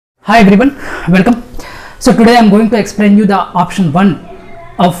Hi everyone, welcome. So today I am going to explain you the option 1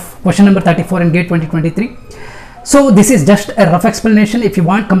 of question number 34 in GATE 2023. So this is just a rough explanation. If you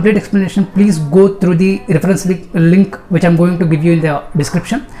want complete explanation, please go through the reference link which I am going to give you in the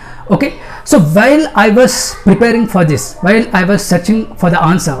description. Okay, so while I was preparing for this, while I was searching for the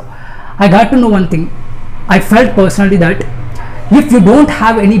answer, I got to know one thing. I felt personally that if you don't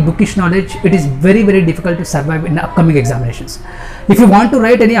have any bookish knowledge, it is very difficult to survive in upcoming examinations. If you want to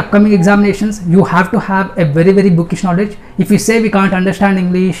write any upcoming examinations, you have to have a very bookish knowledge. If you say we can't understand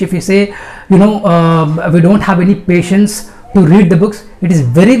English, if you say we don't have any patience to read the books, it is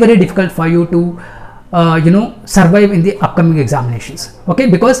very difficult for you to survive in the upcoming examinations. Okay,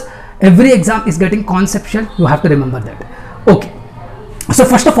 because every exam is getting conceptual. You have to remember that. Okay, so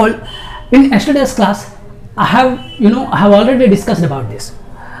first of all, in yesterday's class I have already discussed about this.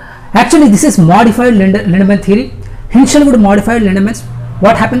 Actually, this is modified Lindemann theory. Hinshelwood modified Lindemann's.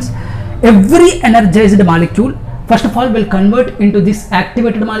 What happens? Every energized molecule first of all will convert into this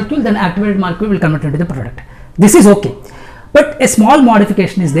activated molecule, then activated molecule will convert into the product. This is okay, but a small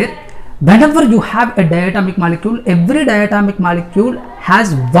modification is there. Whenever you have a diatomic molecule, every diatomic molecule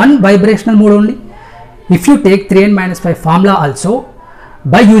has one vibrational mode only. If you take 3n-5 formula also,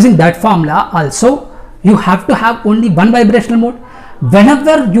 by using that formula also, you have to have only one vibrational mode.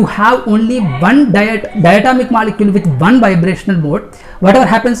 Whenever you have only one diatomic molecule with one vibrational mode, whatever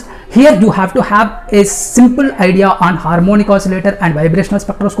happens here, you have to have a simple idea on harmonic oscillator and vibrational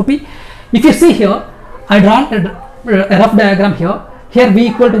spectroscopy. If you see here, I drawn a rough diagram here. Here V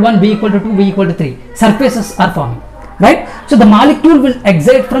equal to 1, V equal to 2, V equal to 3. Surfaces are forming, right? So the molecule will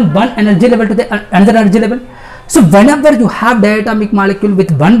excite from one energy level to the another energy level. So whenever you have diatomic molecule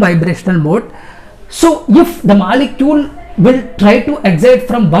with one vibrational mode, so if the molecule will try to excite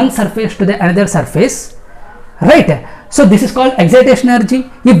from one surface to the another surface, right? So this is called excitation energy.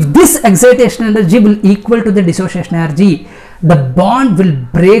 If this excitation energy will equal to the dissociation energy, the bond will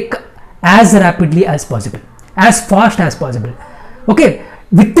break as rapidly as possible, as fast as possible. Okay,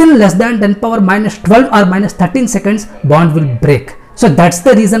 within less than 10 power minus 12 or minus 13 seconds, bond will break. So that's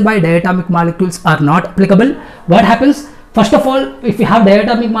the reason why diatomic molecules are not applicable. What happens? First of all, if you have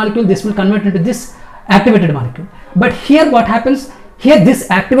diatomic molecule, this will convert into this activated molecule. But here what happens? Here this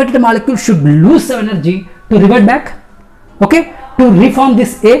activated molecule should lose some energy to revert back, okay, to reform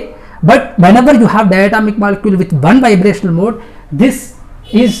this A. But whenever you have diatomic molecule with one vibrational mode, this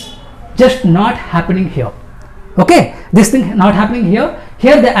is just not happening here. Okay, this thing not happening here.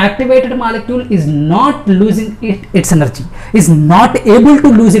 Here the activated molecule is not losing its energy, is not able to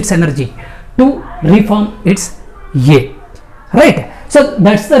lose its energy to reform its A, right? So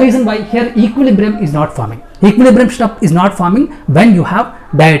that's the reason why here equilibrium is not forming. Equilibrium stuff is not forming when you have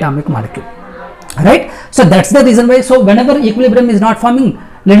diatomic molecule, right? So that's the reason why. So whenever equilibrium is not forming,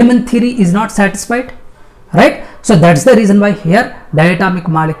 Lindemann theory is not satisfied, right? So that's the reason why here diatomic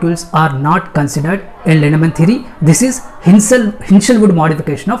molecules are not considered in Lindemann theory. This is Hinshelwood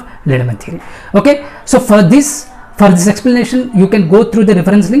modification of Lindemann theory. Okay, so for this explanation, you can go through the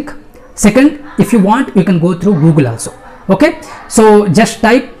reference link. Second, if you want, you can go through Google also. Okay, so just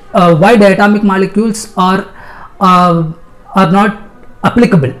type why diatomic molecules are not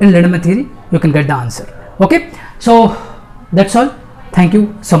applicable in Lindemann theory. You can get the answer. Okay, so that's all. Thank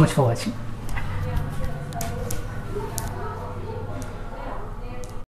you so much for watching.